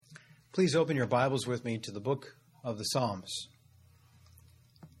Please open your Bibles with me to the book of the Psalms.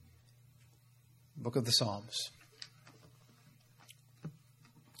 Book of the Psalms.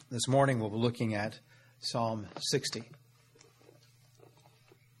 This morning we'll be looking at Psalm 60.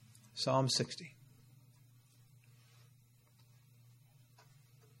 Psalm 60.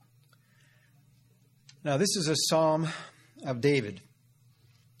 Now this is a psalm of David,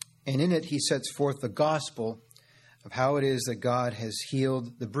 and in it he sets forth the gospel of how it is that God has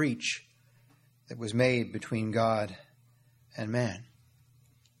healed the breach that was made between God and man.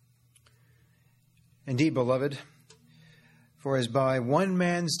 Indeed, beloved, for as by one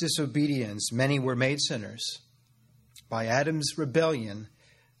man's disobedience many were made sinners, by Adam's rebellion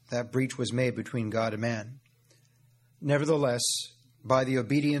that breach was made between God and man. Nevertheless, by the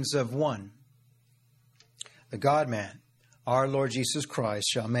obedience of one, the God-man, our Lord Jesus Christ,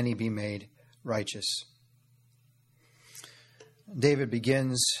 shall many be made righteous. David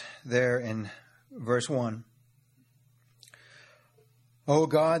begins there in verse 1. O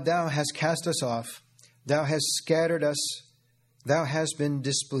God, thou hast cast us off. Thou hast scattered us. Thou hast been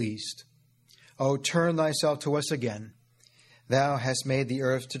displeased. O turn thyself to us again. Thou hast made the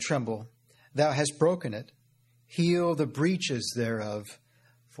earth to tremble. Thou hast broken it. Heal the breaches thereof,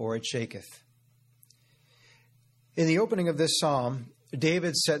 for it shaketh. In the opening of this psalm,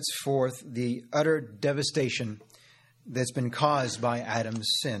 David sets forth the utter devastation that's been caused by Adam's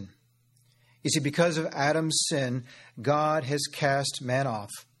sin. You see, because of Adam's sin, God has cast man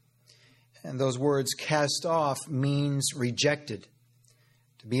off. And those words, cast off, means rejected,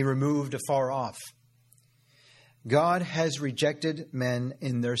 to be removed afar off. God has rejected men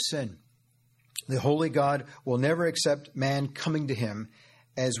in their sin. The holy God will never accept man coming to him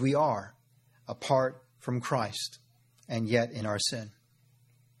as we are, apart from Christ, and yet in our sin.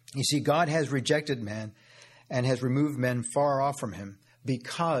 You see, God has rejected man and has removed men far off from him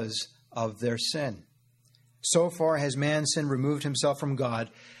because of their sin. So far has man's sin removed himself from God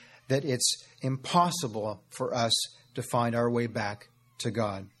that it's impossible for us to find our way back to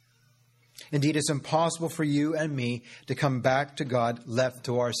God. Indeed, it's impossible for you and me to come back to God left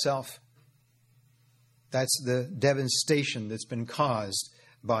to ourselves. That's the devastation that's been caused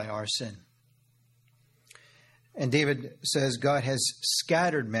by our sin. And David says God has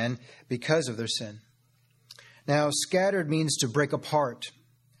scattered men because of their sin. Now, scattered means to break apart,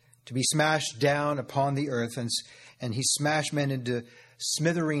 to be smashed down upon the earth, and he smashed men into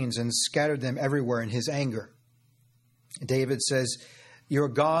smithereens and scattered them everywhere in his anger. David says, your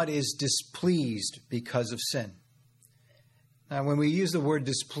God is displeased because of sin. Now, when we use the word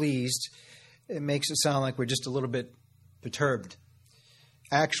displeased, it makes it sound like we're just a little bit perturbed.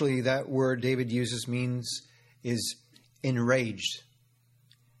 Actually, that word David uses is enraged.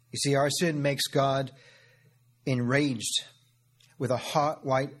 You see, our sin makes God enraged with a hot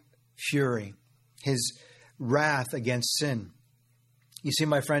white fury, his wrath against sin. You see,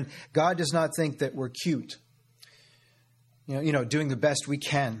 my friend, God does not think that we're cute, doing the best we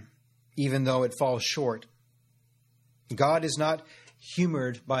can, even though it falls short. God is not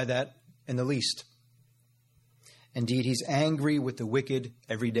humored by that in the least. Indeed, he's angry with the wicked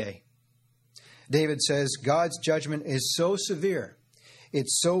every day. David says God's judgment is so severe,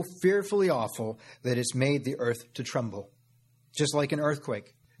 it's so fearfully awful that it's made the earth to tremble, just like an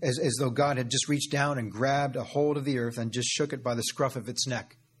earthquake, as though God had just reached down and grabbed a hold of the earth and just shook it by the scruff of its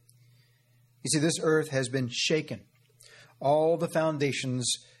neck. You see, this earth has been shaken. All the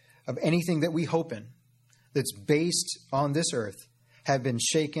foundations of anything that we hope in that's based on this earth have been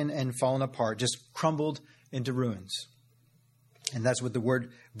shaken and fallen apart, just crumbled into ruins. And that's what the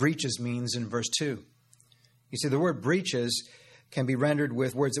word breaches means in verse 2. You see, the word breaches can be rendered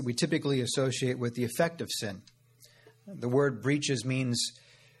with words that we typically associate with the effect of sin. The word breaches means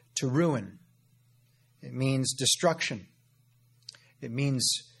to ruin. It means destruction. It means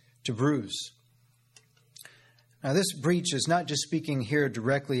to bruise. Now, this breach is not just speaking here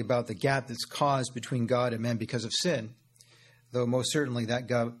directly about the gap that's caused between God and man because of sin, though most certainly that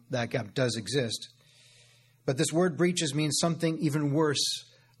gap does exist. But this word breaches means something even worse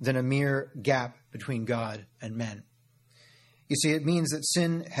than a mere gap between God and men. You see, it means that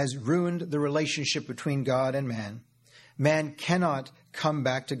sin has ruined the relationship between God and man. Man cannot come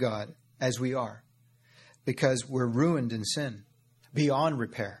back to God as we are because we're ruined in sin, beyond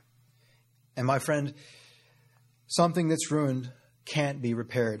repair. And my friend, something that's ruined can't be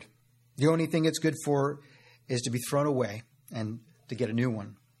repaired. The only thing it's good for is to be thrown away and to get a new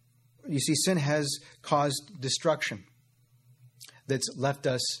one. You see, sin has caused destruction that's left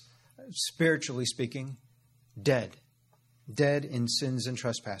us, spiritually speaking, dead in sins and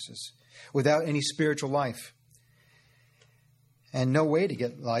trespasses, without any spiritual life. and no way to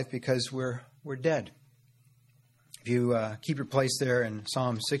get life because we're dead. If you keep your place there in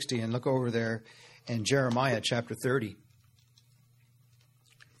Psalm 60 and look over there in Jeremiah chapter 30.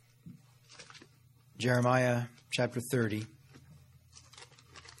 Jeremiah chapter 30.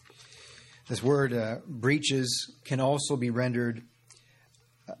 This word breaches can also be rendered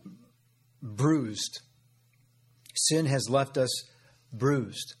bruised. Sin has left us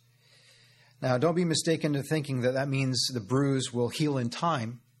bruised. Now, don't be mistaken to thinking that means the bruise will heal in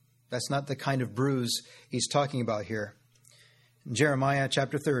time. That's not the kind of bruise he's talking about here. In Jeremiah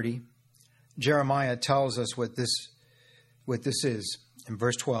chapter 30, Jeremiah tells us what this is in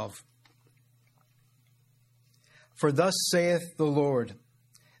verse 12. For thus saith the Lord,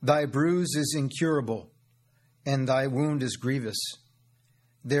 thy bruise is incurable, and thy wound is grievous.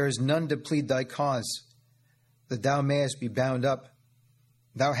 There is none to plead thy cause, that thou mayest be bound up.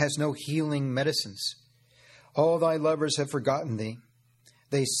 Thou hast no healing medicines. All thy lovers have forgotten thee.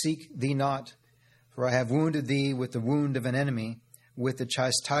 They seek thee not. For I have wounded thee with the wound of an enemy, with the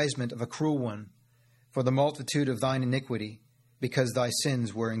chastisement of a cruel one, for the multitude of thine iniquity, because thy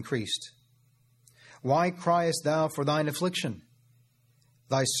sins were increased. Why criest thou for thine affliction?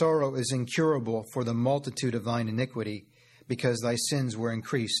 Thy sorrow is incurable for the multitude of thine iniquity, because thy sins were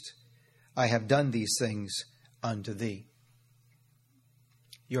increased. I have done these things unto thee.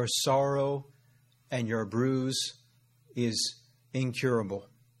 Your sorrow and your bruise is incurable.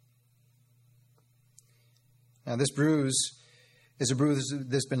 Now, this bruise is a bruise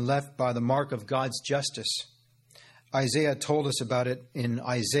that's been left by the mark of God's justice. Isaiah told us about it in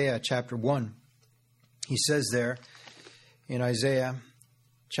Isaiah chapter 1. He says there in Isaiah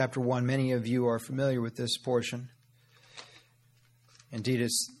chapter 1, many of you are familiar with this portion. Indeed,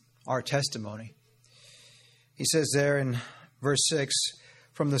 it's our testimony. He says there in verse 6,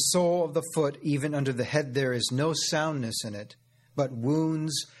 from the sole of the foot even unto the head there is no soundness in it, but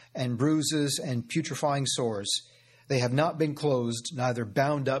wounds and bruises and putrefying sores. They have not been closed, neither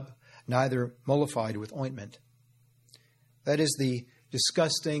bound up, neither mollified with ointment. That is the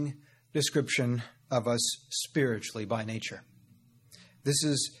disgusting description of us spiritually by nature. This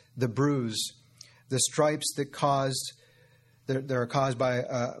is the bruise, the stripes that are caused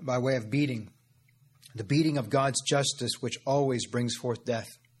by way of beating. The beating of God's justice, which always brings forth death.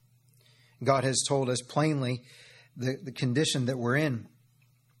 God has told us plainly the condition that we're in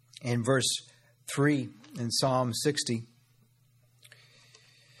verse 3 in Psalm 60.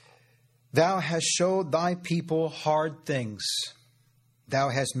 Thou hast showed thy people hard things. Thou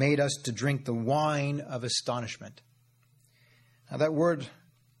hast made us to drink the wine of astonishment. Now that word,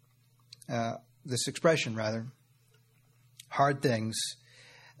 this expression rather, hard things,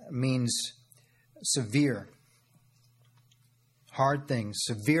 means severe. Hard things,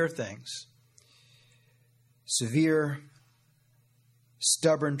 severe things. Severe,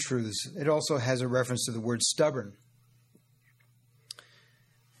 stubborn truths. It also has a reference to the word stubborn.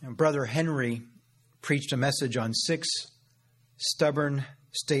 And Brother Henry preached a message on 6 stubborn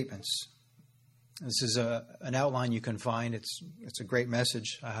statements. This is an outline you can find. It's a great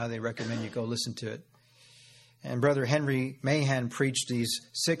message. I highly recommend you go listen to it. And Brother Henry Mahan preached these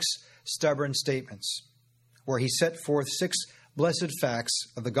 6 stubborn statements, where he set forth 6 blessed facts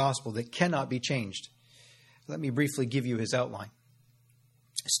of the gospel that cannot be changed. Let me briefly give you his outline.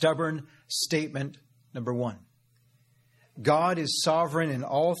 Stubborn statement number 1. God is sovereign in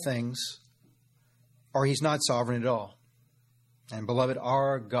all things, or he's not sovereign at all. And beloved,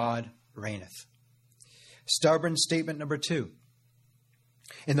 our God reigneth. Stubborn statement number 2.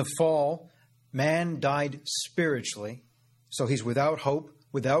 In the fall, man died spiritually, so he's without hope,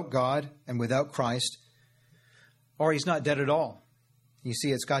 without God, and without Christ, or he's not dead at all. You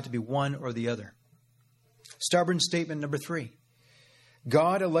see, it's got to be one or the other. Stubborn statement number 3.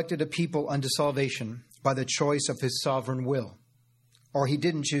 God elected a people unto salvation by the choice of his sovereign will, or he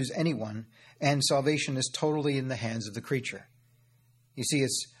didn't choose anyone, and salvation is totally in the hands of the creature. You see,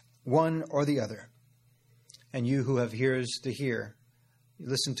 it's one or the other. And you who have ears to hear,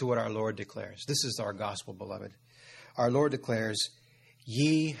 listen to what our Lord declares. This is our gospel, beloved. Our Lord declares,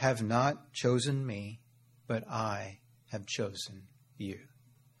 ye have not chosen me, but I have chosen you.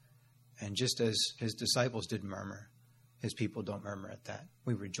 And just as his disciples did murmur, his people don't murmur at that.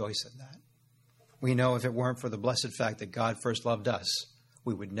 We rejoice at that. We know if it weren't for the blessed fact that God first loved us,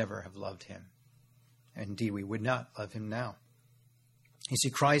 we would never have loved him. Indeed, we would not love him now. You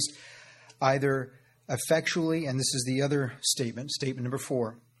see, Christ either effectually, and this is the other statement, statement number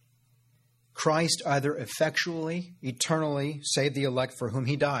 4, Christ either effectually, eternally saved the elect for whom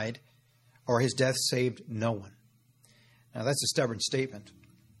he died, or his death saved no one. Now that's a stubborn statement.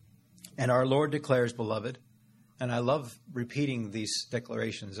 And our Lord declares, beloved, And I love repeating these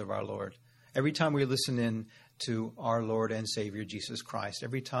declarations of our Lord. Every time we listen in to our Lord and Savior, Jesus Christ,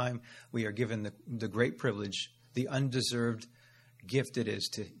 every time we are given the great privilege, the undeserved gift it is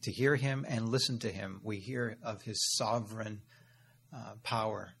to hear him and listen to him, we hear of his sovereign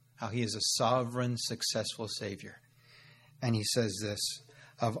power, how he is a sovereign, successful Savior. And he says this,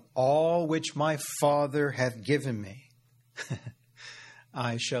 of all which my Father hath given me,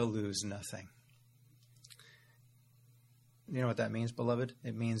 I shall lose nothing. You know what that means, beloved?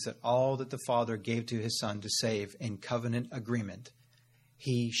 It means that all that the Father gave to his Son to save in covenant agreement,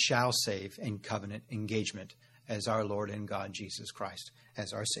 he shall save in covenant engagement as our Lord and God, Jesus Christ,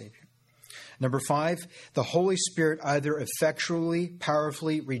 as our Savior. Number 5, the Holy Spirit either effectually,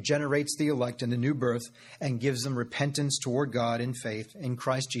 powerfully regenerates the elect in the new birth and gives them repentance toward God in faith in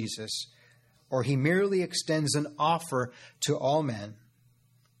Christ Jesus, or he merely extends an offer to all men.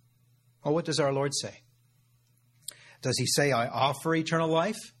 Well, what does our Lord say? Does he say, I offer eternal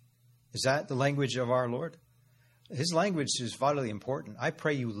life? Is that the language of our Lord? His language is vitally important. I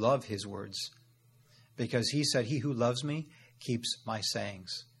pray you love his words, because he said, he who loves me keeps my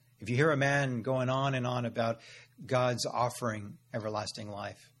sayings. If you hear a man going on and on about God's offering everlasting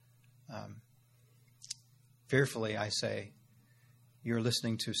life, fearfully I say, you're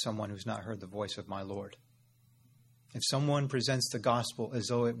listening to someone who's not heard the voice of my Lord. If someone presents the gospel as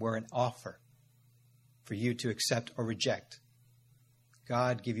though it were an offer for you to accept or reject,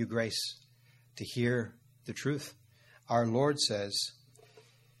 God give you grace to hear the truth. Our Lord says,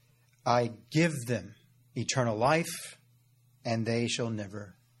 I give them eternal life, and they shall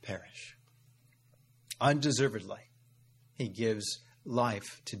never perish. Undeservedly, he gives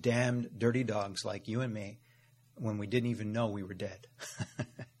life to damned, dirty dogs like you and me when we didn't even know we were dead.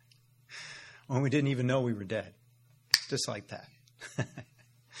 When we didn't even know we were dead. Just like that.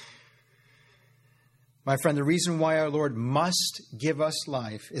 My friend, the reason why our Lord must give us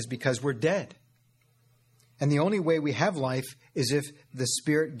life is because we're dead. And the only way we have life is if the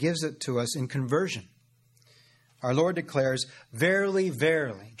Spirit gives it to us in conversion. Our Lord declares, verily,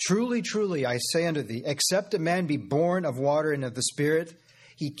 verily, truly, truly, I say unto thee, except a man be born of water and of the Spirit,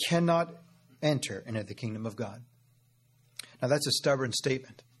 he cannot enter into the kingdom of God. Now that's a stubborn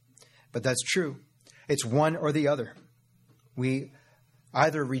statement, but that's true. It's one or the other. We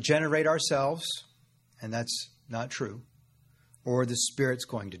either regenerate ourselves, and that's not true, or the Spirit's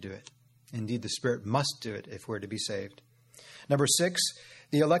going to do it. Indeed, the Spirit must do it if we're to be saved. Number 6,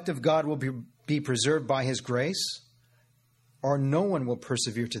 the elect of God will be preserved by his grace, or no one will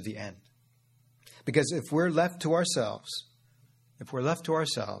persevere to the end. Because if we're left to ourselves,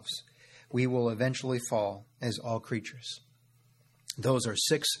 we will eventually fall as all creatures. Those are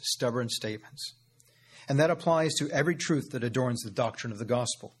 6 stubborn statements. And that applies to every truth that adorns the doctrine of the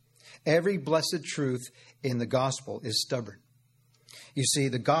gospel. Every blessed truth in the gospel is stubborn. You see,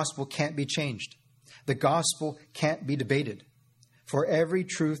 the gospel can't be changed. The gospel can't be debated. For every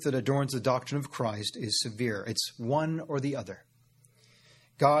truth that adorns the doctrine of Christ is severe. It's one or the other.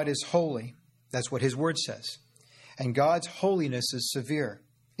 God is holy. That's what his word says. And God's holiness is severe.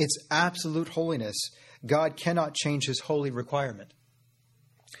 It's absolute holiness. God cannot change his holy requirement.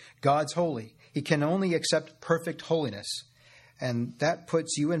 God's holy. He can only accept perfect holiness. And that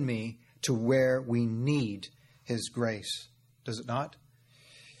puts you and me to where we need his grace. Does it not?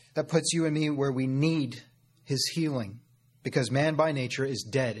 That puts you and me where we need his healing, because man by nature is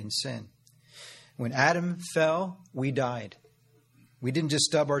dead in sin. When Adam fell, we died. We didn't just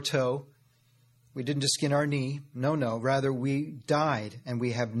stub our toe. We didn't just skin our knee. No. Rather, we died, and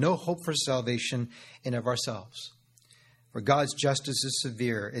we have no hope for salvation in of ourselves. For God's justice is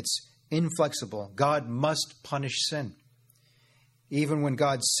severe. It's inflexible. God must punish sin. Even when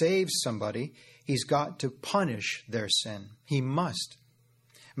God saves somebody, he's got to punish their sin. He must.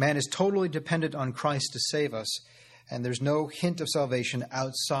 Man is totally dependent on Christ to save us, and there's no hint of salvation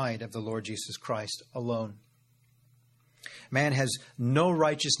outside of the Lord Jesus Christ alone. Man has no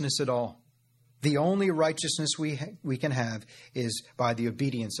righteousness at all. The only righteousness we can have is by the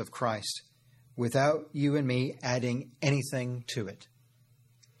obedience of Christ, without you and me adding anything to it.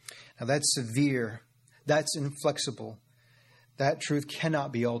 Now that's severe. That's inflexible. That truth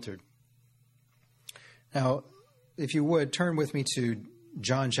cannot be altered. Now, if you would, turn with me to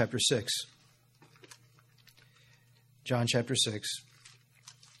John chapter 6. John chapter 6.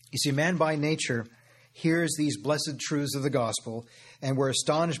 You see, man by nature hears these blessed truths of the gospel, and we're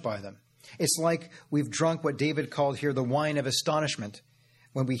astonished by them. It's like we've drunk what David called here the wine of astonishment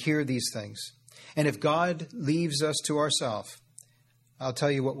when we hear these things. And if God leaves us to ourselves, I'll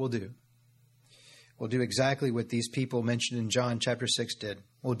tell you what we'll do. We'll do exactly what these people mentioned in John chapter 6 did.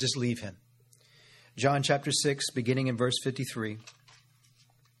 We'll just leave him. John chapter 6, beginning in verse 53.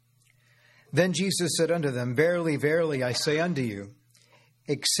 Then Jesus said unto them, Verily, verily, I say unto you,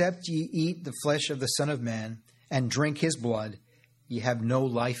 except ye eat the flesh of the Son of Man, and drink his blood, ye have no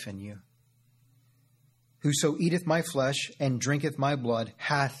life in you. Whoso eateth my flesh, and drinketh my blood,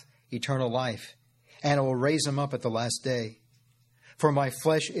 hath eternal life, and I will raise him up at the last day. For my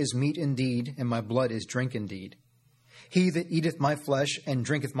flesh is meat indeed, and my blood is drink indeed. He that eateth my flesh, and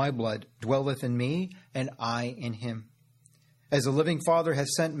drinketh my blood, dwelleth in me, and I in him. As the living Father hath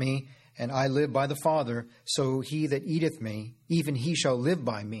sent me, and I live by the Father, so he that eateth me, even he shall live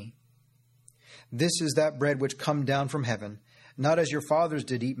by me. This is that bread which come down from heaven, not as your fathers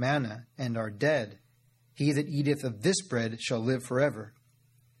did eat manna, and are dead. He that eateth of this bread shall live forever.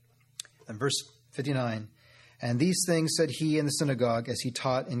 And verse 59, And these things said he in the synagogue as he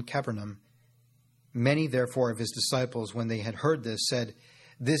taught in Capernaum. Many therefore of his disciples, when they had heard this, said,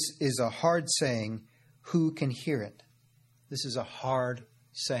 This is a hard saying, who can hear it? This is a hard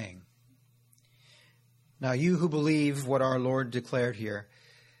saying. Now you who believe what our Lord declared here,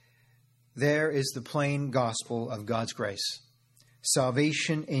 there is the plain gospel of God's grace.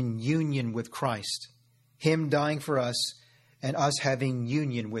 Salvation in union with Christ. Him dying for us, and us having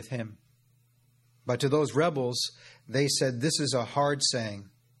union with him. But to those rebels, they said, This is a hard saying.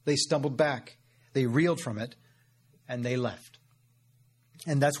 They stumbled back. They reeled from it, and they left.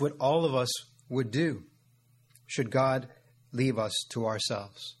 And that's what all of us would do, should God leave us to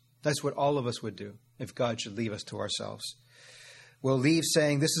ourselves. That's what all of us would do, if God should leave us to ourselves. We'll leave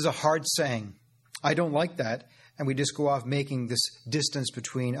saying, This is a hard saying. I don't like that. And we just go off making this distance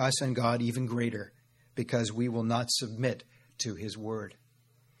between us and God even greater, because we will not submit to his word.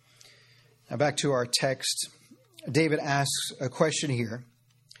 Now back to our text. David asks a question here.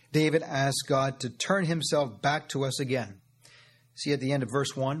 David asks God to turn himself back to us again. See at the end of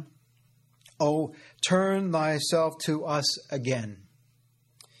verse 1? Oh, turn thyself to us again.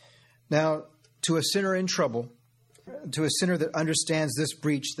 Now, to a sinner in trouble, to a sinner that understands this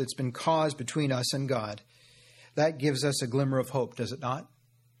breach that's been caused between us and God, that gives us a glimmer of hope, does it not?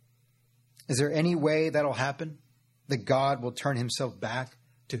 Is there any way that'll happen? That God will turn himself back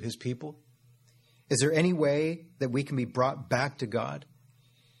to his people? Is there any way that we can be brought back to God?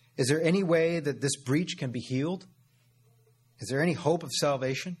 Is there any way that this breach can be healed? Is there any hope of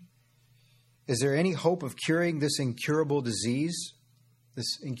salvation? Is there any hope of curing this incurable disease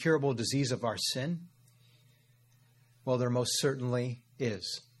of our sin? Well, there most certainly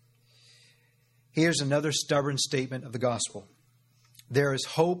is. Here's another stubborn statement of the gospel. There is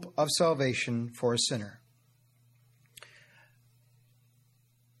hope of salvation for a sinner.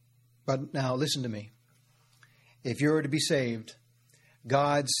 But now listen to me. If you're to be saved,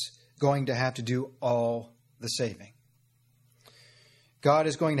 God's going to have to do all the saving. God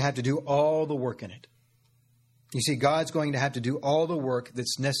is going to have to do all the work in it. You see, God's going to have to do all the work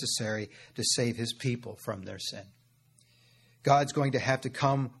that's necessary to save his people from their sin. God's going to have to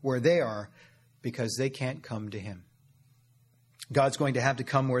come where they are because they can't come to him. God's going to have to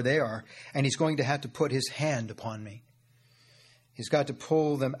come where they are, and he's going to have to put his hand upon me. He's got to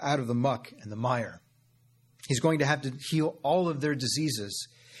pull them out of the muck and the mire. He's going to have to heal all of their diseases.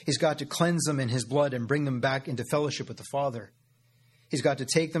 He's got to cleanse them in his blood and bring them back into fellowship with the Father. He's got to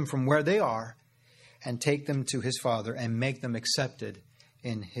take them from where they are and take them to his Father and make them accepted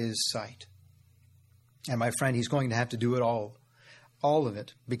in his sight. And my friend, he's going to have to do it all of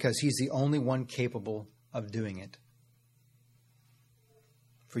it, because he's the only one capable of doing it.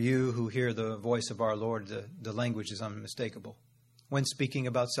 For you who hear the voice of our Lord, the language is unmistakable. When speaking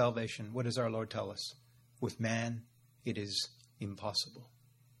about salvation, what does our Lord tell us? With man, it is impossible.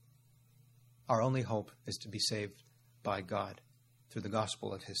 Our only hope is to be saved by God through the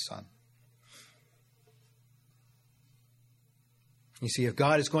gospel of his Son. You see, if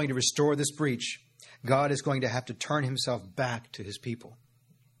God is going to restore this breach, God is going to have to turn himself back to his people.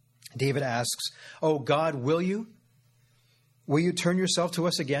 David asks, Oh God, will you? Will you turn yourself to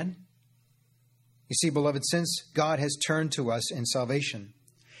us again? You see, beloved, since God has turned to us in salvation,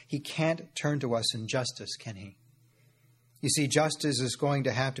 he can't turn to us in justice, can he? You see, justice is going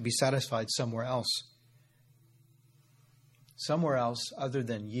to have to be satisfied somewhere else. Somewhere else other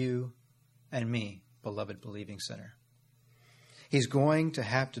than you and me, beloved believing sinner. He's going to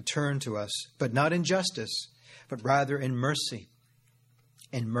have to turn to us, but not in justice, but rather in mercy.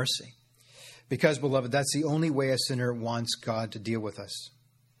 In mercy. Because, beloved, that's the only way a sinner wants God to deal with us.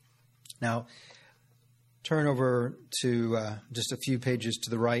 Now, turn over to just a few pages to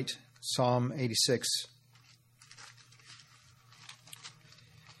the right, Psalm 86.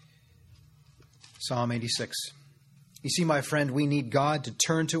 Psalm 86. You see, my friend, we need God to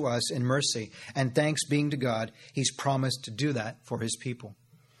turn to us in mercy, and thanks being to God, he's promised to do that for his people.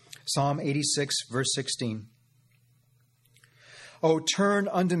 Psalm 86, verse 16. O turn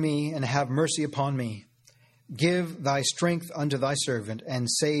unto me and have mercy upon me. Give thy strength unto thy servant, and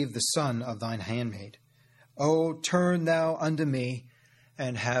save the son of thine handmaid. O turn thou unto me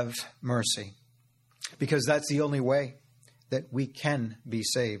and have mercy. Because that's the only way that we can be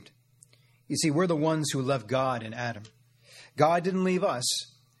saved. You see, we're the ones who left God in Adam. God didn't leave us,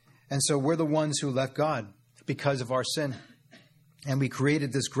 and so we're the ones who left God because of our sin. And we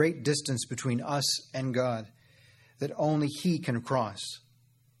created this great distance between us and God that only he can cross.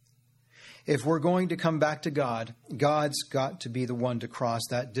 If we're going to come back to God, God's got to be the one to cross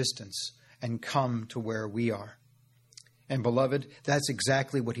that distance and come to where we are. And beloved, that's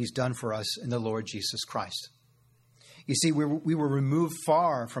exactly what he's done for us in the Lord Jesus Christ. You see, we were removed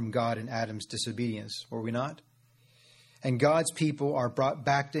far from God in Adam's disobedience, were we not? And God's people are brought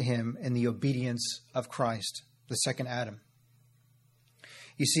back to him in the obedience of Christ, the second Adam.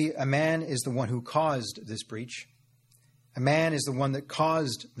 You see, a man is the one who caused this breach. A man is the one that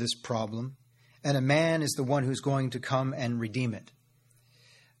caused this problem. And a man is the one who's going to come and redeem it.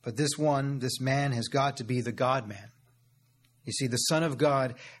 But this man has got to be the God-man. You see, the Son of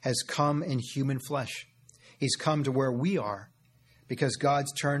God has come in human flesh. He's come to where we are because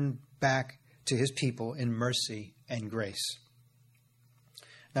God's turned back to his people in mercy and grace.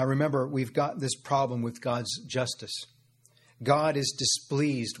 Now remember, we've got this problem with God's justice. God is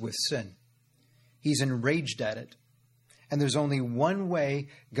displeased with sin. He's enraged at it. And there's only one way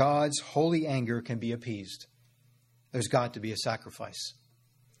God's holy anger can be appeased. There's got to be a sacrifice.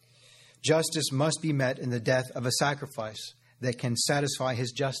 Justice must be met in the death of a sacrifice that can satisfy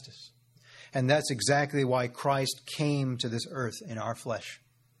his justice. And that's exactly why Christ came to this earth in our flesh.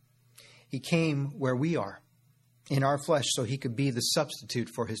 He came where we are, in our flesh, so he could be the substitute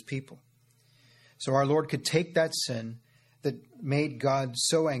for his people. So our Lord could take that sin that made God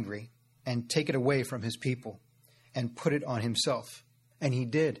so angry and take it away from his people and put it on himself. And he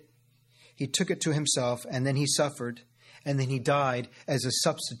did. He took it to himself, and then he suffered, and then he died as a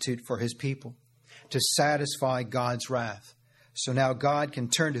substitute for his people to satisfy God's wrath. So now God can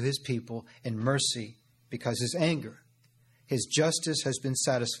turn to his people in mercy because his anger, his justice has been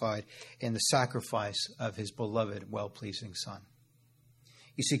satisfied in the sacrifice of his beloved, well-pleasing Son.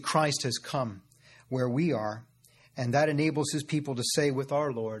 You see, Christ has come where we are, and that enables his people to say with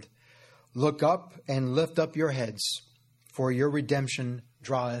our Lord, "Look up and lift up your heads, for your redemption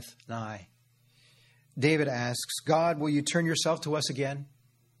draweth nigh." David asks, "God, will you turn yourself to us again?"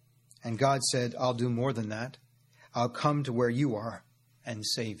 And God said, "I'll do more than that. I'll come to where you are and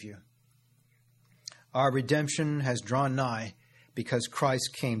save you." Our redemption has drawn nigh because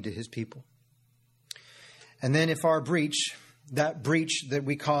Christ came to his people. And then if our breach, that breach that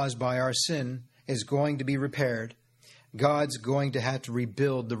we caused by our sin, is going to be repaired, God's going to have to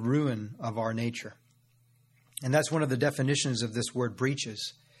rebuild the ruin of our nature. And that's one of the definitions of this word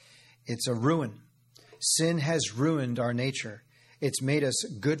breaches. It's a ruin. Sin has ruined our nature. It's made us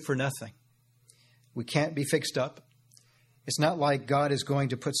good for nothing. We can't be fixed up. It's not like God is going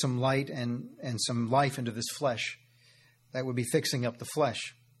to put some light and some life into this flesh. That would be fixing up the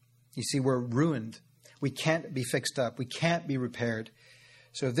flesh. You see, we're ruined. We can't be fixed up. We can't be repaired.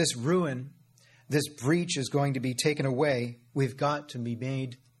 So if this ruin, this breach is going to be taken away, we've got to be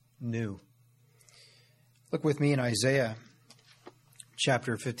made new. Look with me in Isaiah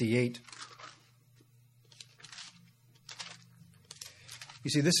chapter 58. You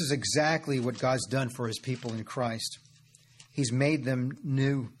see, this is exactly what God's done for his people in Christ. He's made them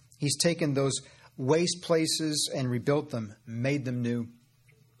new. He's taken those waste places and rebuilt them, made them new.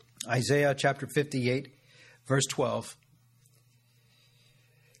 Isaiah chapter 58, verse 12.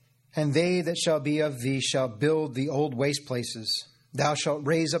 "And they that shall be of thee shall build the old waste places. Thou shalt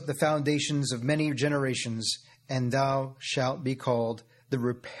raise up the foundations of many generations, and thou shalt be called the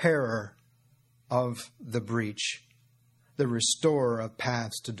repairer of the breach, the restorer of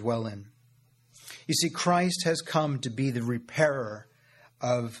paths to dwell in." You see, Christ has come to be the repairer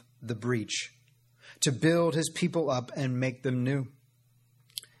of the breach, to build his people up and make them new.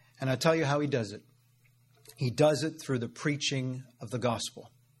 And I'll tell you how he does it. He does it through the preaching of the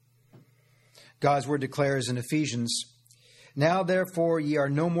gospel. God's word declares in Ephesians, "Now therefore ye are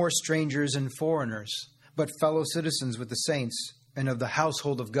no more strangers and foreigners, but fellow citizens with the saints and of the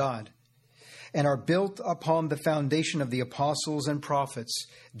household of God, and are built upon the foundation of the apostles and prophets,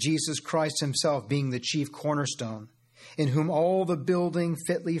 Jesus Christ himself being the chief cornerstone, in whom all the building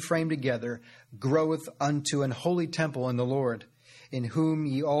fitly framed together groweth unto an holy temple in the Lord, in whom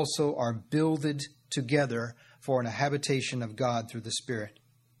ye also are builded together for an habitation of God through the Spirit.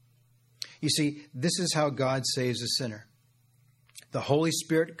 You see, this is how God saves a sinner. The Holy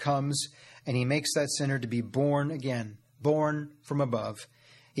Spirit comes and he makes that sinner to be born again, born from above.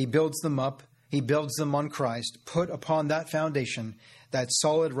 He builds them up. He builds them on Christ, put upon that foundation, that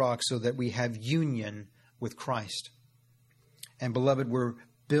solid rock, so that we have union with Christ. And beloved, we're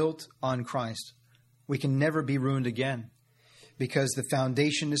built on Christ. We can never be ruined again because the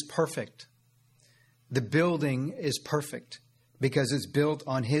foundation is perfect. The building is perfect because it's built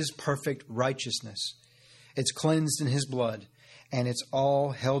on his perfect righteousness. It's cleansed in his blood, and it's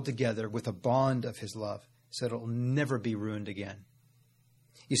all held together with a bond of his love, so it'll never be ruined again.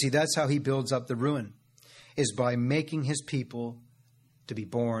 You see, that's how he builds up the ruin, is by making his people to be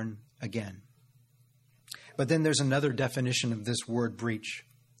born again. But then there's another definition of this word breach.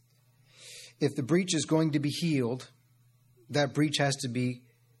 If the breach is going to be healed, that breach has to be,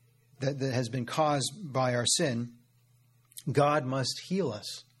 that has been caused by our sin, God must heal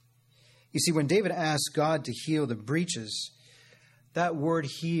us. You see, when David asked God to heal the breaches, that word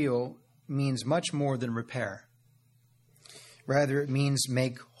heal means much more than repair. Rather, it means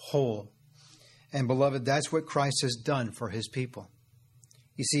make whole. And beloved, that's what Christ has done for his people.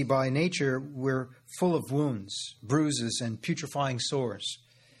 You see, by nature, we're full of wounds, bruises, and putrefying sores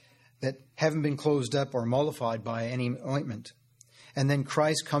that haven't been closed up or mollified by any ointment. And then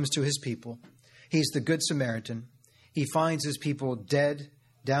Christ comes to his people. He's the Good Samaritan. He finds his people dead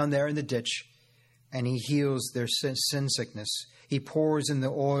down there in the ditch, and he heals their sin sickness. He pours in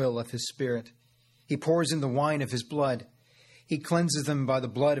the oil of his Spirit. He pours in the wine of his blood. He cleanses them by the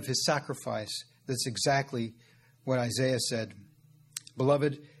blood of his sacrifice. That's exactly what Isaiah said.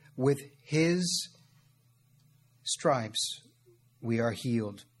 Beloved, with his stripes we are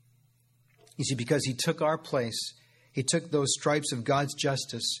healed. You see, because he took our place, he took those stripes of God's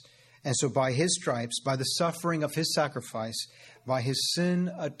justice, and so by his stripes, by the suffering of his sacrifice, by his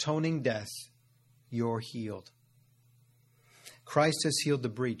sin-atoning death, you're healed. Christ has healed the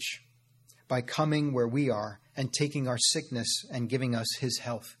breach by coming where we are and taking our sickness and giving us his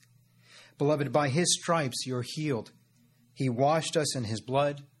health. Beloved, by his stripes you're healed. He washed us in his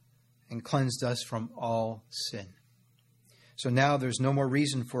blood and cleansed us from all sin. So now there's no more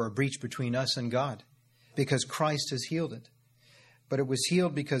reason for a breach between us and God, because Christ has healed it. But it was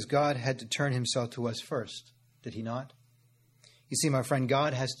healed because God had to turn himself to us first, did he not? You see, my friend,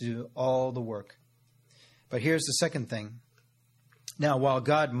 God has to do all the work. But here's the second thing. Now, while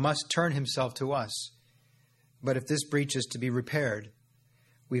God must turn himself to us, but if this breach is to be repaired,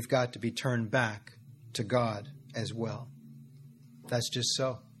 we've got to be turned back to God as well. That's just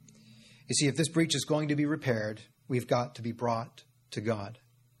so. You see, if this breach is going to be repaired, we've got to be brought to God.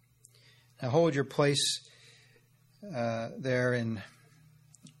 Now hold your place there in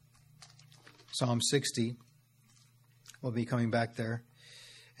Psalm 60. We'll be coming back there.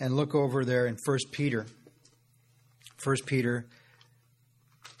 And look over there in 1 Peter. 1 Peter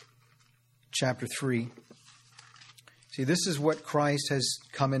chapter 3. See, this is what Christ has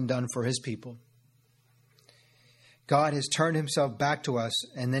come and done for his people. God has turned himself back to us,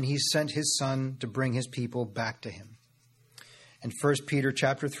 and then he sent his Son to bring his people back to him. In 1 Peter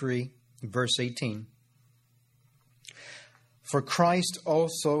chapter 3, verse 18. For Christ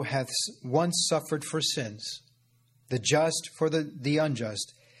also hath once suffered for sins, the just for the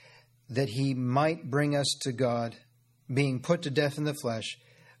unjust, that he might bring us to God, being put to death in the flesh,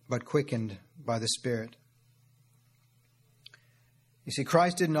 but quickened by the Spirit. You see,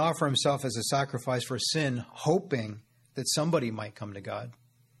 Christ didn't offer himself as a sacrifice for sin, hoping that somebody might come to God.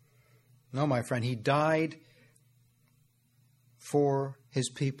 No, my friend, he died for his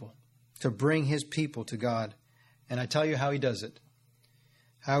people, to bring his people to God. And I tell you how he does it.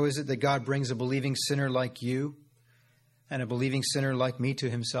 How is it that God brings a believing sinner like you and a believing sinner like me to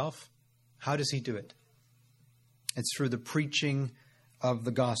himself? How does he do it? It's through the preaching of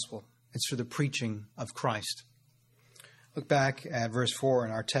the gospel. It's through the preaching of Christ. Look back at verse 4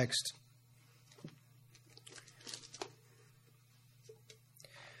 in our text.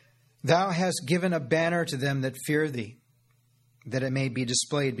 Thou hast given a banner to them that fear thee, that it may be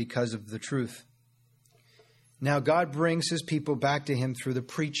displayed because of the truth. Now God brings his people back to him through the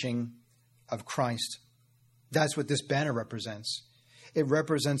preaching of Christ. That's what this banner represents. It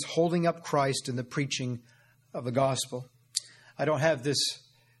represents holding up Christ in the preaching of the gospel. I don't have this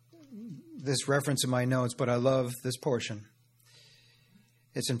reference in my notes, but I love this portion.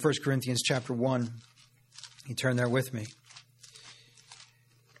 It's in 1 Corinthians chapter 1. You turn there with me.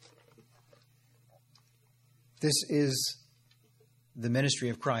 This is the ministry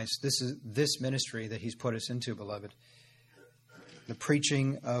of Christ. This is this ministry that he's put us into, beloved. The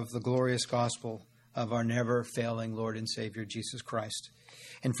preaching of the glorious gospel of our never-failing Lord and Savior, Jesus Christ.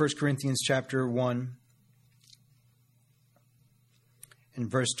 In 1 Corinthians chapter 1, in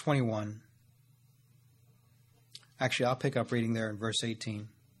verse 21, actually, I'll pick up reading there in verse 18.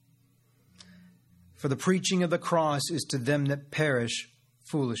 For the preaching of the cross is to them that perish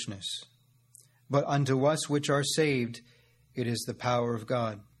foolishness, but unto us which are saved it is the power of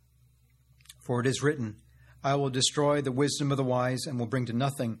God. For it is written, I will destroy the wisdom of the wise and will bring to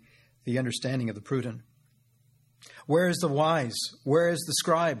nothing the understanding of the prudent. Where is the wise? Where is the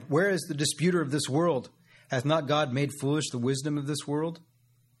scribe? Where is the disputer of this world? Hath not God made foolish the wisdom of this world?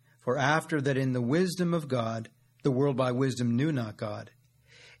 For after that in the wisdom of God, the world by wisdom knew not God,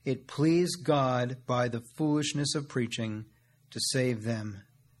 it pleased God by the foolishness of preaching to save them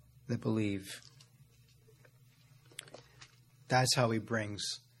that believe. That's how he brings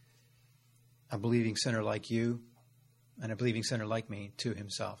a believing sinner like you and a believing sinner like me to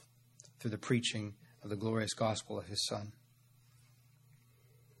himself, through the preaching of the glorious gospel of his Son.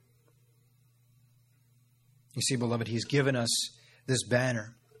 You see, beloved, he's given us this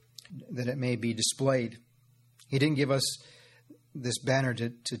banner that it may be displayed. He didn't give us this banner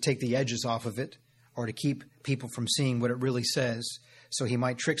to take the edges off of it or to keep people from seeing what it really says so he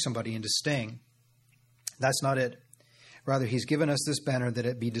might trick somebody into staying. That's not it. Rather, he's given us this banner that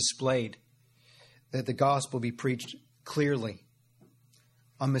it be displayed, that the gospel be preached clearly,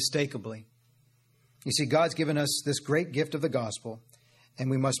 unmistakably. You see, God's given us this great gift of the gospel,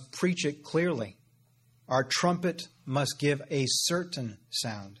 and we must preach it clearly. Our trumpet must give a certain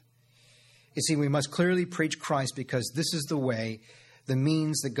sound. You see, we must clearly preach Christ because this is the way, the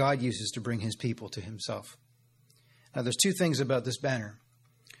means that God uses to bring his people to himself. Now, there's two things about this banner.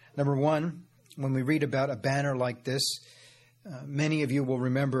 Number one, when we read about a banner like this, many of you will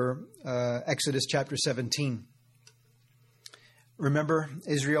remember Exodus chapter 17. Remember,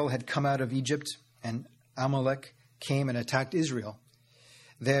 Israel had come out of Egypt, and Amalek came and attacked Israel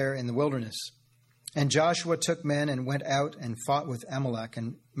there in the wilderness. And Joshua took men and went out and fought with Amalek,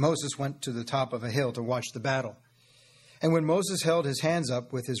 and Moses went to the top of a hill to watch the battle. And when Moses held his hands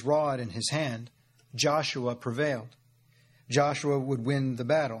up with his rod in his hand, Joshua prevailed. Joshua would win the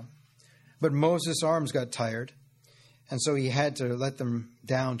battle. But Moses' arms got tired, and so he had to let them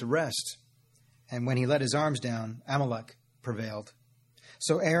down to rest. And when he let his arms down, Amalek prevailed.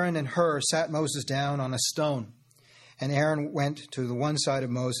 So Aaron and Hur sat Moses down on a stone. And Aaron went to the one side of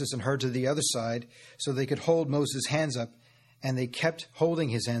Moses and Hur to the other side, so they could hold Moses' hands up. And they kept holding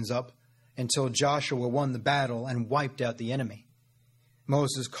his hands up until Joshua won the battle and wiped out the enemy.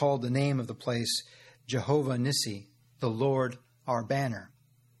 Moses called the name of the place Jehovah Nissi, the Lord our banner.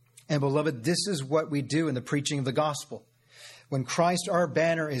 And beloved, this is what we do in the preaching of the gospel. When Christ our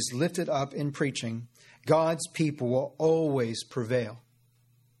banner is lifted up in preaching, God's people will always prevail.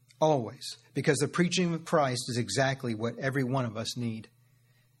 Always. Because the preaching of Christ is exactly what every one of us need.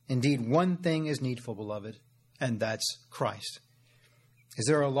 Indeed, one thing is needful, beloved, and that's Christ. Is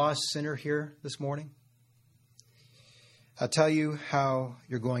there a lost sinner here this morning? I'll tell you how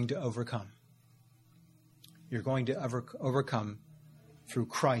you're going to overcome. You're going to overcome through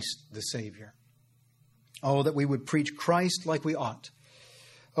Christ the Savior. Oh, that we would preach Christ like we ought.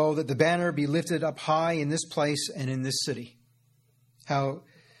 Oh, that the banner be lifted up high in this place and in this city. How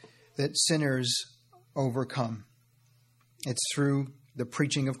that sinners overcome. It's through the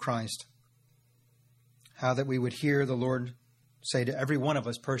preaching of Christ. How that we would hear the Lord say to every one of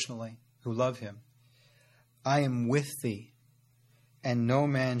us personally who love him, I am with thee, and no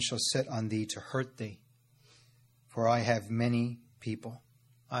man shall sit on thee to hurt thee. For I have many people.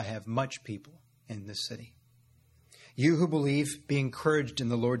 I have much people in this city. You who believe, be encouraged in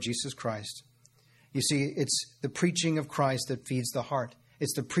the Lord Jesus Christ. You see, it's the preaching of Christ that feeds the heart.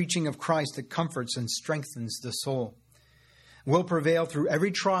 It's the preaching of Christ that comforts and strengthens the soul. We'll prevail through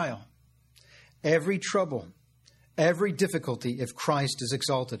every trial, every trouble, every difficulty if Christ is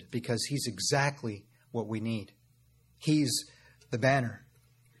exalted, because he's exactly what we need. He's the banner.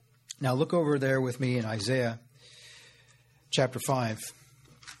 Now look over there with me in Isaiah chapter 5.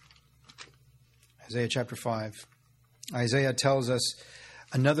 Isaiah chapter 5. Isaiah tells us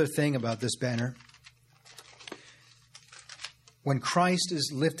another thing about this banner. When Christ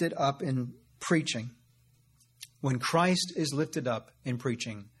is lifted up in preaching,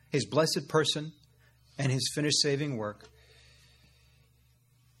 his blessed person and his finished saving work,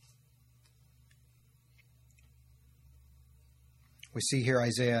 we see here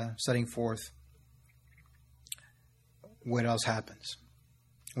Isaiah setting forth what else happens.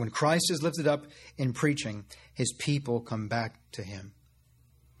 When Christ is lifted up in preaching, his people come back to him.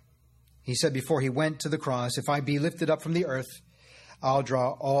 He said before he went to the cross, if I be lifted up from the earth, I'll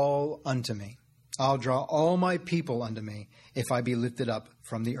draw all unto me. I'll draw all my people unto me if I be lifted up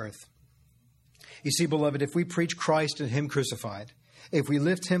from the earth. You see, beloved, if we preach Christ and him crucified, if we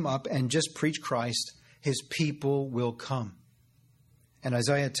lift him up and just preach Christ, his people will come. And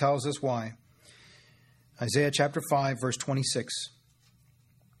Isaiah tells us why. Isaiah chapter 5, verse 26.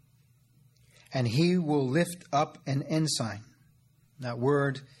 And he will lift up an ensign. That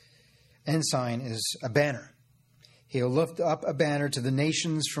word ensign is a banner. He'll lift up a banner to the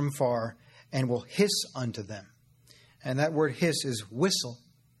nations from far and will hiss unto them. And that word hiss is whistle.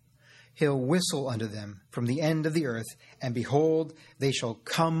 He'll whistle unto them from the end of the earth, and behold, they shall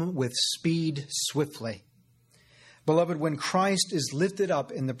come with speed swiftly. Beloved, when Christ is lifted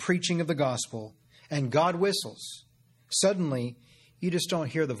up in the preaching of the gospel and God whistles, suddenly you just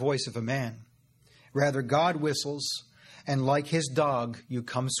don't hear the voice of a man. Rather, God whistles, and like his dog, you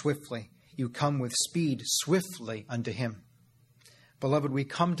come swiftly. You come with speed swiftly unto him. Beloved, we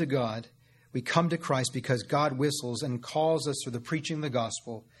come to God, we come to Christ because God whistles and calls us through the preaching of the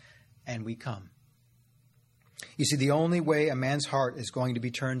gospel, and we come. You see, the only way a man's heart is going to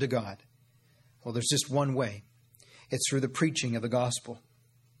be turned to God, well, there's just one way. It's through the preaching of the gospel.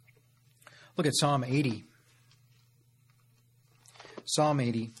 Look at Psalm 80. Psalm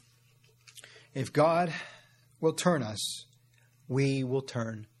 80. If God will turn us, we will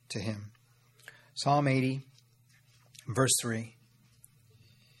turn to him. Psalm 80, verse 3.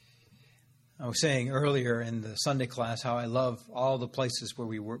 I was saying earlier in the Sunday class how I love all the places where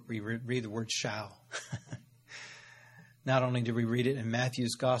we read the word shall. Not only do we read it in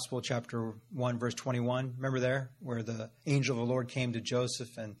Matthew's Gospel, chapter 1, verse 21. Remember there, where the angel of the Lord came to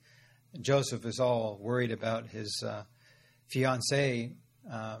Joseph, and Joseph is all worried about his fiancée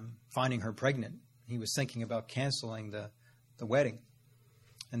finding her pregnant. He was thinking about canceling the wedding.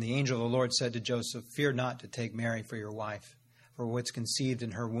 And the angel of the Lord said to Joseph, "Fear not to take Mary for your wife, for what's conceived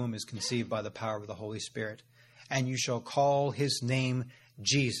in her womb is conceived by the power of the Holy Spirit. And you shall call his name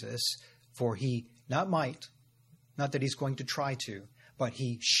Jesus, for he not might, not that he's going to try to, but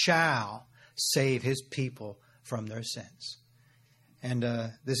he shall save his people from their sins." And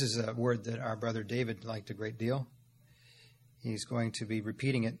this is a word that our brother David liked a great deal. He's going to be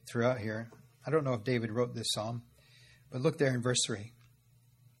repeating it throughout here. I don't know if David wrote this psalm, but look there in verse 3.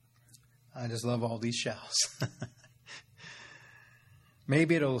 I just love all these shalls.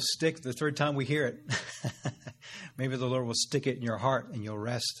 Maybe it'll stick the third time we hear it. Maybe the Lord will stick it in your heart and you'll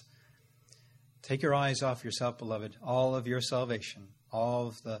rest. Take your eyes off yourself, beloved. All of your salvation, all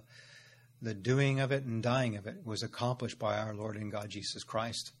of the doing of it and dying of it was accomplished by our Lord and God Jesus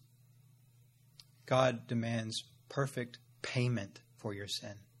Christ. God demands perfect payment for your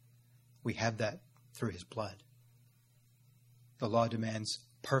sin. We have that through his blood. The law demands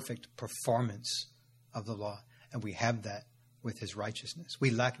perfect performance of the law, and we have that with his righteousness. We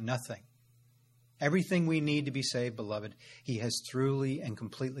lack nothing. Everything we need to be saved, beloved, he has truly and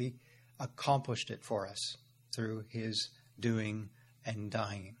completely accomplished it for us through his doing and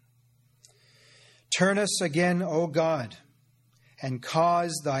dying. Turn us again, O God, and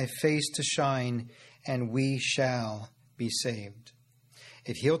cause thy face to shine, and we shall be saved.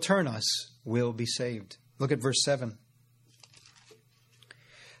 If he'll turn us, we'll be saved. Look at verse 7.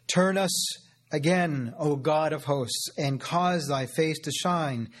 Turn us again, O God of hosts, and cause thy face to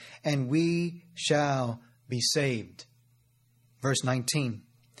shine, and we shall be saved. Verse 19.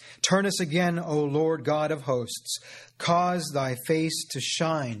 Turn us again, O Lord God of hosts, cause thy face to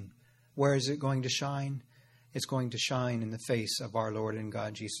shine. Where is it going to shine? It's going to shine in the face of our Lord and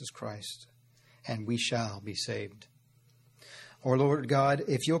God Jesus Christ, and we shall be saved. O Lord God,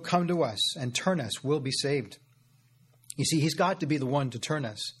 if you'll come to us and turn us, we'll be saved. You see, he's got to be the one to turn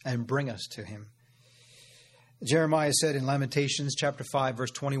us and bring us to him. Jeremiah said in Lamentations chapter 5,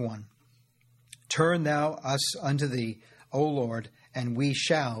 verse 21, "Turn thou us unto thee, O Lord, and we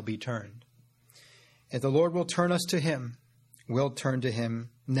shall be turned." If the Lord will turn us to him, we'll turn to him,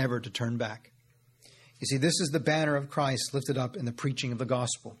 never to turn back. You see, this is the banner of Christ lifted up in the preaching of the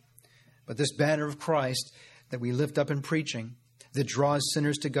gospel. But this banner of Christ that we lift up in preaching, that draws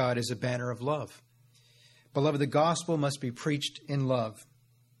sinners to God, is a banner of love. Beloved, the gospel must be preached in love.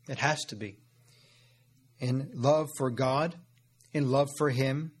 It has to be. In love for God, in love for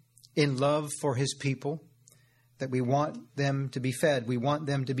him, in love for his people, that we want them to be fed, we want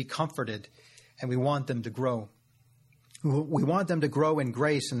them to be comforted, and we want them to grow. We want them to grow in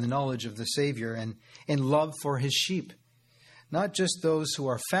grace and the knowledge of the Savior and in love for his sheep. Not just those who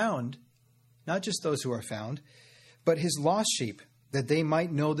are found, but his lost sheep, that they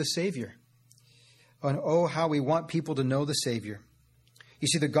might know the Savior. And oh, how we want people to know the Savior. You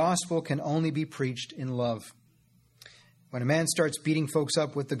see, the gospel can only be preached in love. When a man starts beating folks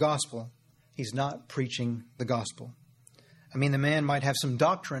up with the gospel, he's not preaching the gospel. I mean, the man might have some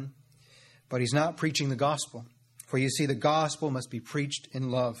doctrine, but he's not preaching the gospel. For you see, the gospel must be preached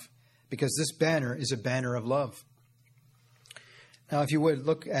in love, because this banner is a banner of love. Now, if you would,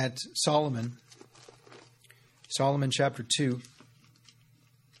 look at Solomon. Solomon chapter 2.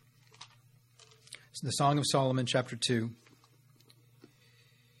 It's the Song of Solomon chapter 2.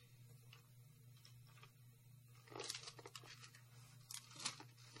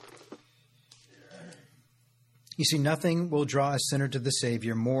 You see, nothing will draw a sinner to the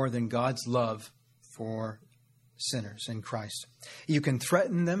Savior more than God's love for sinners in Christ. You can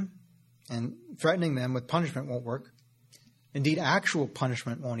threaten them, and threatening them with punishment won't work. Indeed, actual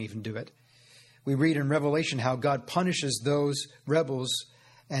punishment won't even do it. We read in Revelation how God punishes those rebels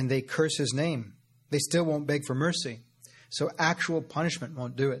and they curse his name. They still won't beg for mercy. So actual punishment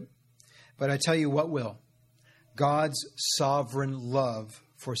won't do it. But I tell you what will. God's sovereign love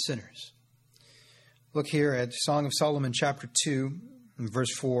for sinners. Look here at Song of Solomon chapter 2 and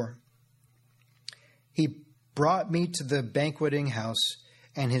verse 4. He brought me to the banqueting house,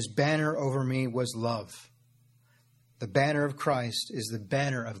 and his banner over me was love. The banner of Christ is the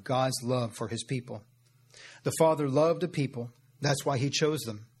banner of God's love for his people. The Father loved a people. That's why he chose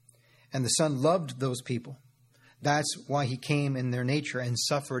them. And the Son loved those people. That's why he came in their nature and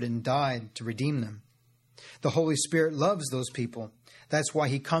suffered and died to redeem them. The Holy Spirit loves those people. That's why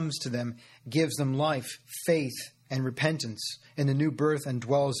he comes to them, gives them life, faith, and repentance in the new birth and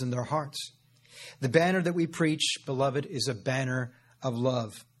dwells in their hearts. The banner that we preach, beloved, is a banner of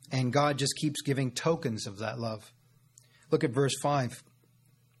love. And God just keeps giving tokens of that love. Look at verse 5.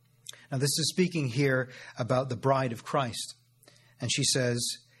 Now, this is speaking here about the bride of Christ. And she says,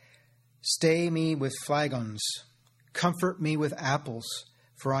 "Stay me with flagons, comfort me with apples,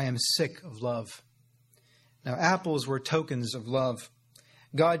 for I am sick of love." Now, apples were tokens of love.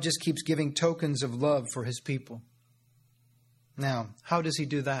 God just keeps giving tokens of love for his people. Now, how does he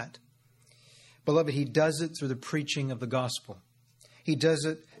do that? Beloved, he does it through the preaching of the gospel. He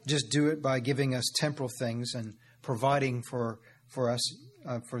doesn't just do it by giving us temporal things and providing for us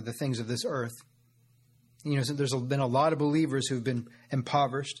for the things of this earth. You know, there's been a lot of believers who've been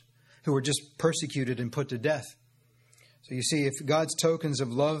impoverished, who were just persecuted and put to death. So you see, if God's tokens of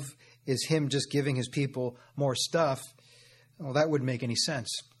love is him just giving his people more stuff, well, that wouldn't make any sense.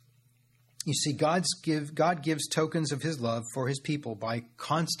 You see, God gives tokens of his love for his people by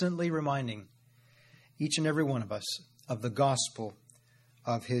constantly reminding each and every one of us of the gospel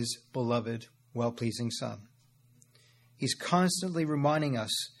of his beloved, well-pleasing Son. He's constantly reminding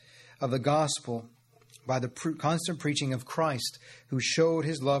us of the gospel by the constant preaching of Christ, who showed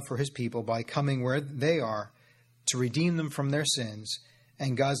his love for his people by coming where they are to redeem them from their sins,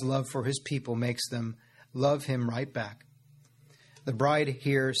 and God's love for his people makes them love him right back. The bride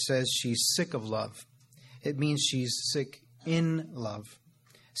here says she's sick of love. It means she's sick in love,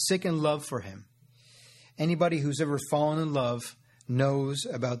 sick in love for him. Anybody who's ever fallen in love knows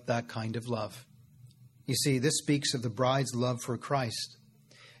about that kind of love. You see, this speaks of the bride's love for Christ.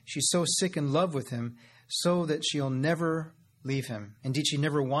 She's so sick in love with him so that she'll never leave him. Indeed, she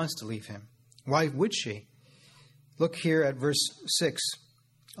never wants to leave him. Why would she? Look here at verse 6.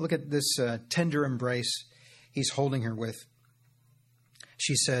 Look at this tender embrace he's holding her with.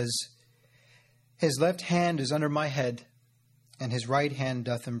 She says, "His left hand is under my head, and his right hand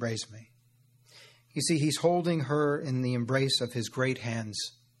doth embrace me." You see, he's holding her in the embrace of his great hands.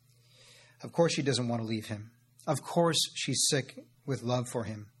 Of course she doesn't want to leave him. Of course she's sick with love for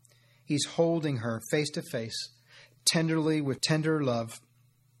him. He's holding her face to face, tenderly with tender love.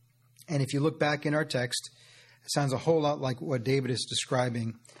 And if you look back in our text, it sounds a whole lot like what David is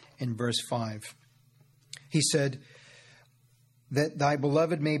describing in verse 5. He said, "That thy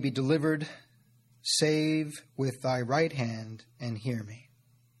beloved may be delivered, save with thy right hand and hear me."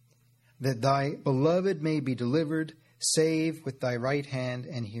 That thy beloved may be delivered, save with thy right hand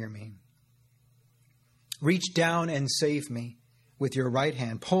and hear me. Reach down and save me with your right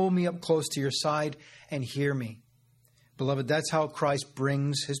hand. Pull me up close to your side and hear me. Beloved, that's how Christ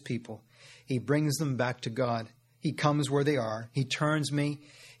brings his people. He brings them back to God. He comes where they are. He turns me.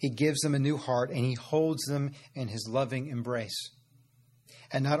 He gives them a new heart, and he holds them in his loving embrace.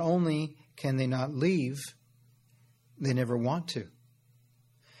 And not only can they not leave, they never want to.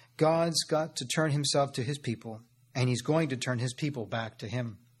 God's got to turn himself to his people, and he's going to turn his people back to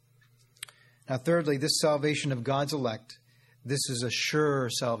him. Now, thirdly, this salvation of God's elect, this is a sure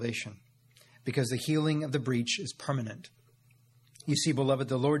salvation, because the healing of the breach is permanent. You see, beloved,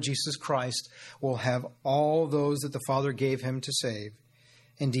 the Lord Jesus Christ will have all those that the Father gave him to save.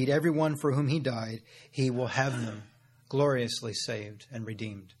 Indeed, everyone for whom he died, he will have them gloriously saved and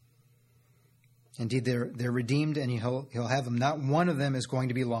redeemed. Indeed, they're redeemed, and he'll have them. Not one of them is going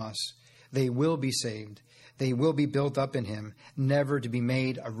to be lost. They will be saved. They will be built up in him, never to be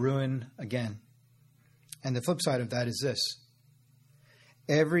made a ruin again. And the flip side of that is this.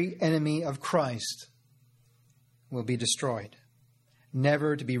 Every enemy of Christ will be destroyed,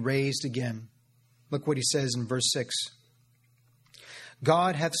 never to be raised again. Look what he says in verse 6.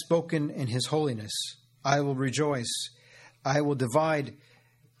 God hath spoken in his holiness. I will rejoice. I will divide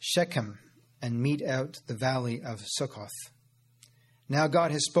Shechem and mete out the valley of Succoth. Now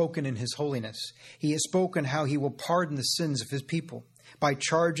God has spoken in his holiness. He has spoken how he will pardon the sins of his people by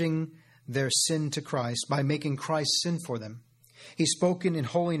charging their sin to Christ, by making Christ sin for them. He's spoken in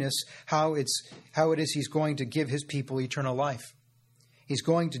holiness how it is he's going to give his people eternal life. He's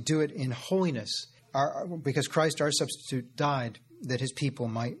going to do it in holiness because Christ, our substitute, died that his people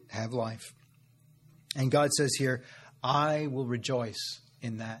might have life. And God says here, I will rejoice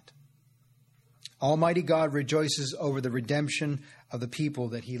in that. Almighty God rejoices over the redemption of the people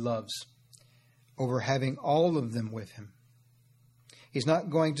that he loves, over having all of them with him. He's not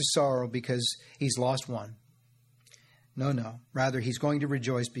going to sorrow because he's lost one. No. Rather, he's going to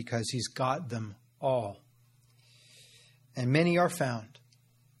rejoice because he's got them all. And many are found.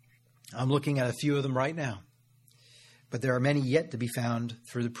 I'm looking at a few of them right now. But there are many yet to be found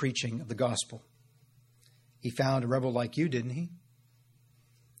through the preaching of the gospel. He found a rebel like you, didn't he?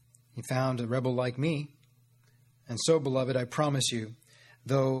 He found a rebel like me. And so, beloved, I promise you,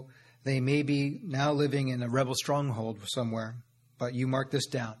 though they may be now living in a rebel stronghold somewhere, but you mark this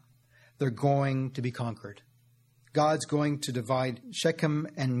down, they're going to be conquered. God's going to divide Shechem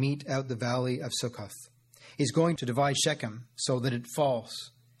and mete out the valley of Succoth. He's going to divide Shechem so that it falls.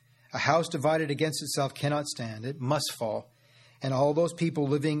 A house divided against itself cannot stand. It must fall. And all those people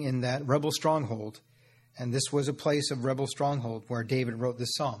living in that rebel stronghold, and this was a place of rebel stronghold where David wrote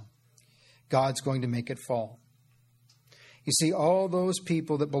this psalm, God's going to make it fall. You see, all those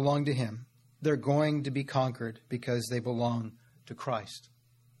people that belong to him, they're going to be conquered because they belong to Christ.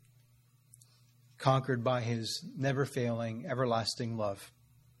 Conquered by his never-failing, everlasting love.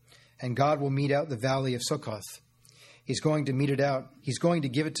 And God will mete out the valley of Succoth. He's going to mete it out. He's going to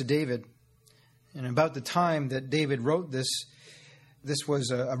give it to David. And about the time that David wrote this was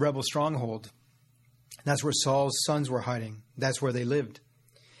a rebel stronghold. That's where Saul's sons were hiding. That's where they lived.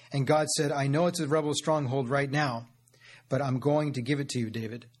 And God said, I know it's a rebel stronghold right now, but I'm going to give it to you,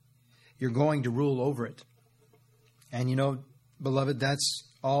 David. You're going to rule over it. And you know, beloved, that's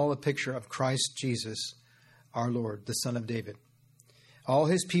all a picture of Christ Jesus, our Lord, the Son of David. All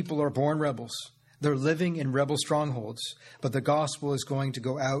his people are born rebels. They're living in rebel strongholds, but the gospel is going to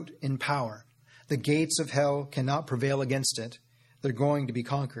go out in power. The gates of hell cannot prevail against it. They're going to be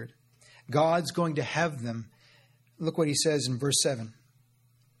conquered. God's going to have them. Look what he says in verse 7.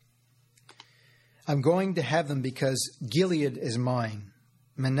 I'm going to have them because Gilead is mine.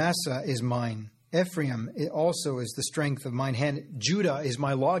 Manasseh is mine. Ephraim also is the strength of mine hand. Judah is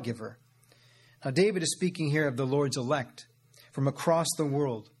my lawgiver. Now David is speaking here of the Lord's elect from across the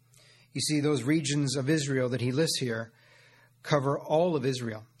world. You see, those regions of Israel that he lists here cover all of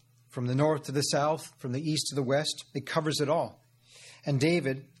Israel. From the north to the south, from the east to the west, it covers it all. And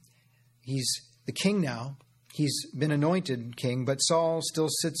David, he's the king now. He's been anointed king, but Saul still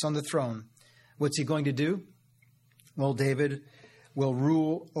sits on the throne. What's he going to do? Well, David will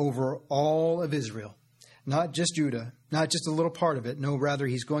rule over all of Israel. Not just Judah, not just a little part of it. No, rather,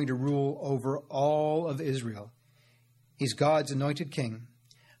 he's going to rule over all of Israel. He's God's anointed king.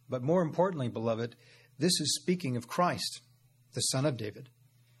 But more importantly, beloved, this is speaking of Christ, the Son of David.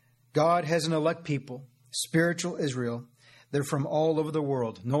 God has an elect people, spiritual Israel. They're from all over the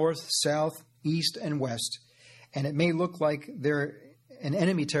world, north, south, east, and west. And it may look like they're in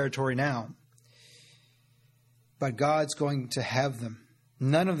enemy territory now, but God's going to have them.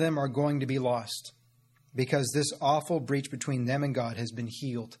 None of them are going to be lost because this awful breach between them and God has been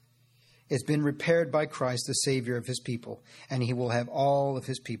healed. It's been repaired by Christ, the Savior of his people, and he will have all of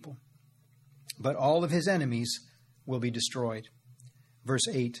his people. But all of his enemies will be destroyed. Verse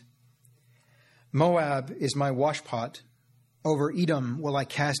 8, Moab is my washpot. Over Edom will I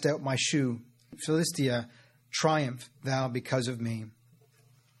cast out my shoe. Philistia, triumph thou because of me.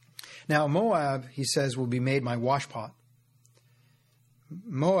 Now Moab, he says, will be made my washpot.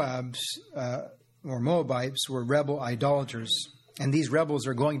 Moabites were rebel idolaters, and these rebels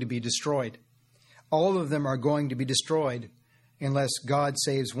are going to be destroyed. All of them are going to be destroyed unless God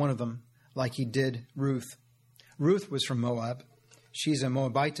saves one of them, like he did Ruth. Ruth was from Moab. She's a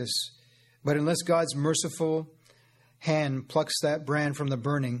Moabitess. But unless God's merciful hand plucks that brand from the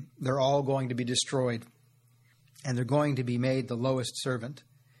burning, they're all going to be destroyed. And they're going to be made the lowest servant.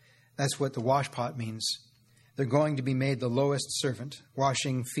 That's what the washpot means. They're going to be made the lowest servant,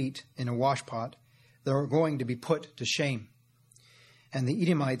 washing feet in a washpot. They're going to be put to shame. And the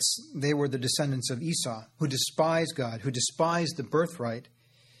Edomites, they were the descendants of Esau, who despised God, who despised the birthright.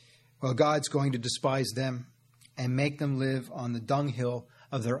 Well, God's going to despise them and make them live on the dunghill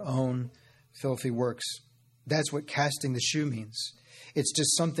of their own filthy works. That's what casting the shoe means. It's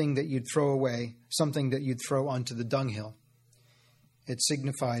just something that you'd throw away, something that you'd throw onto the dunghill. It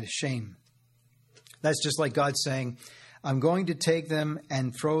signified shame. That's just like God saying, I'm going to take them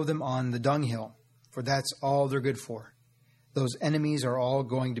and throw them on the dunghill, for that's all they're good for. Those enemies are all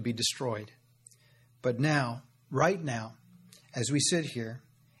going to be destroyed. But now, right now, as we sit here,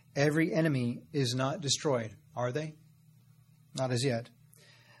 every enemy is not destroyed, are they? Not as yet.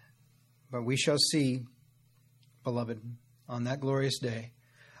 But we shall see, beloved, on that glorious day,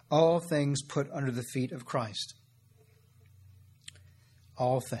 all things put under the feet of Christ.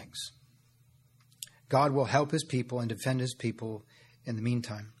 All things. God will help his people and defend his people in the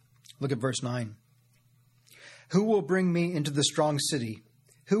meantime. Look at verse 9. Who will bring me into the strong city?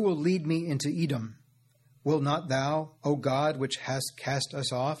 Who will lead me into Edom? Will not thou, O God, which hast cast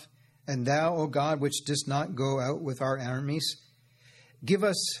us off, and thou, O God, which didst not go out with our enemies? Give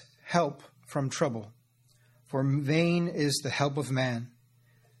us help from trouble, for vain is the help of man.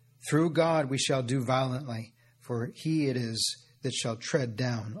 Through God we shall do violently, for he it is that shall tread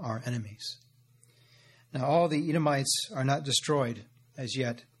down our enemies. Now all the Edomites are not destroyed as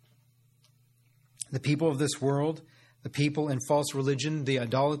yet. The people of this world, the people in false religion, the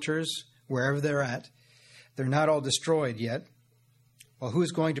idolaters, wherever they're at, they're not all destroyed yet. Well,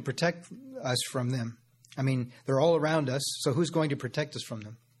 who's going to protect us from them? I mean, they're all around us, so who's going to protect us from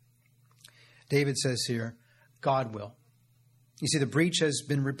them? David says here, God will. You see, the breach has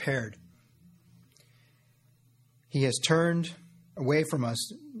been repaired. He has turned away from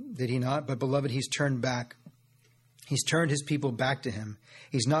us, did he not? But beloved, he's turned back. He's turned his people back to him.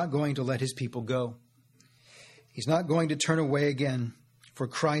 He's not going to let his people go. He's not going to turn away again, for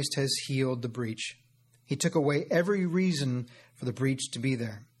Christ has healed the breach. He took away every reason for the breach to be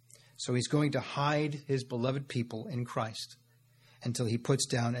there. So he's going to hide his beloved people in Christ until he puts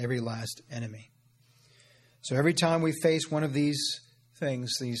down every last enemy. So every time we face one of these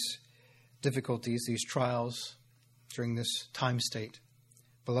things, these difficulties, these trials during this time state,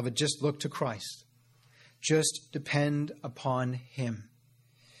 beloved, just look to Christ. Just depend upon him.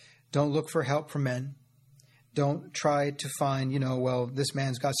 Don't look for help from men. Don't try to find, well, this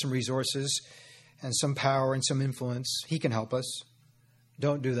man's got some resources and some power and some influence. He can help us.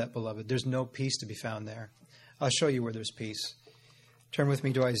 Don't do that, beloved. There's no peace to be found there. I'll show you where there's peace. Turn with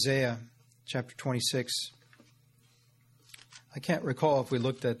me to Isaiah chapter 26. I can't recall if we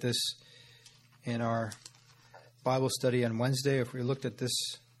looked at this in our Bible study on Wednesday, or if we looked at this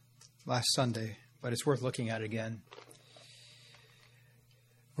last Sunday, but it's worth looking at again.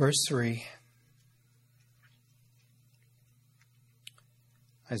 Verse 3.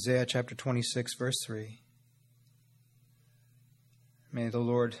 Isaiah chapter 26, verse 3. May the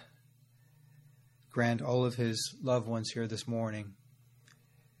Lord grant all of his loved ones here this morning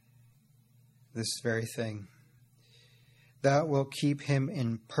this very thing. Thou wilt keep him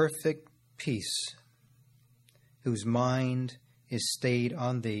in perfect peace, whose mind is stayed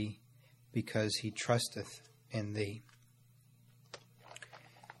on thee, because he trusteth in thee.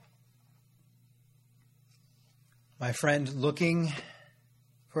 My friend, looking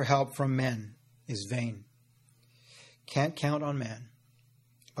for help from men is vain. Can't count on man.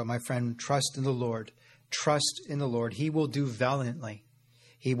 But my friend, trust in the Lord. Trust in the Lord. He will do valiantly.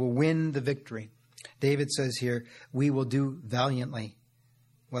 He will win the victory. David says here, we will do valiantly.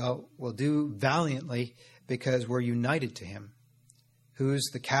 Well, we'll do valiantly because we're united to him. Who's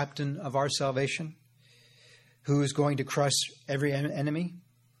the captain of our salvation? Who's going to crush every enemy?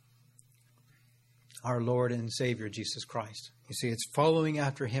 Our Lord and Savior, Jesus Christ. You see, it's following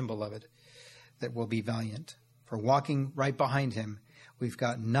after him, beloved, that will be valiant. For walking right behind him, we've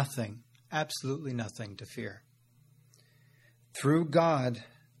got nothing, absolutely nothing to fear. Through God,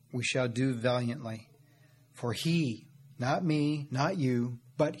 we shall do valiantly. For he, not me, not you,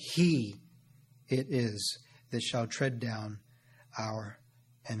 but he it is that shall tread down our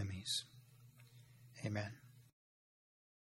enemies. Amen.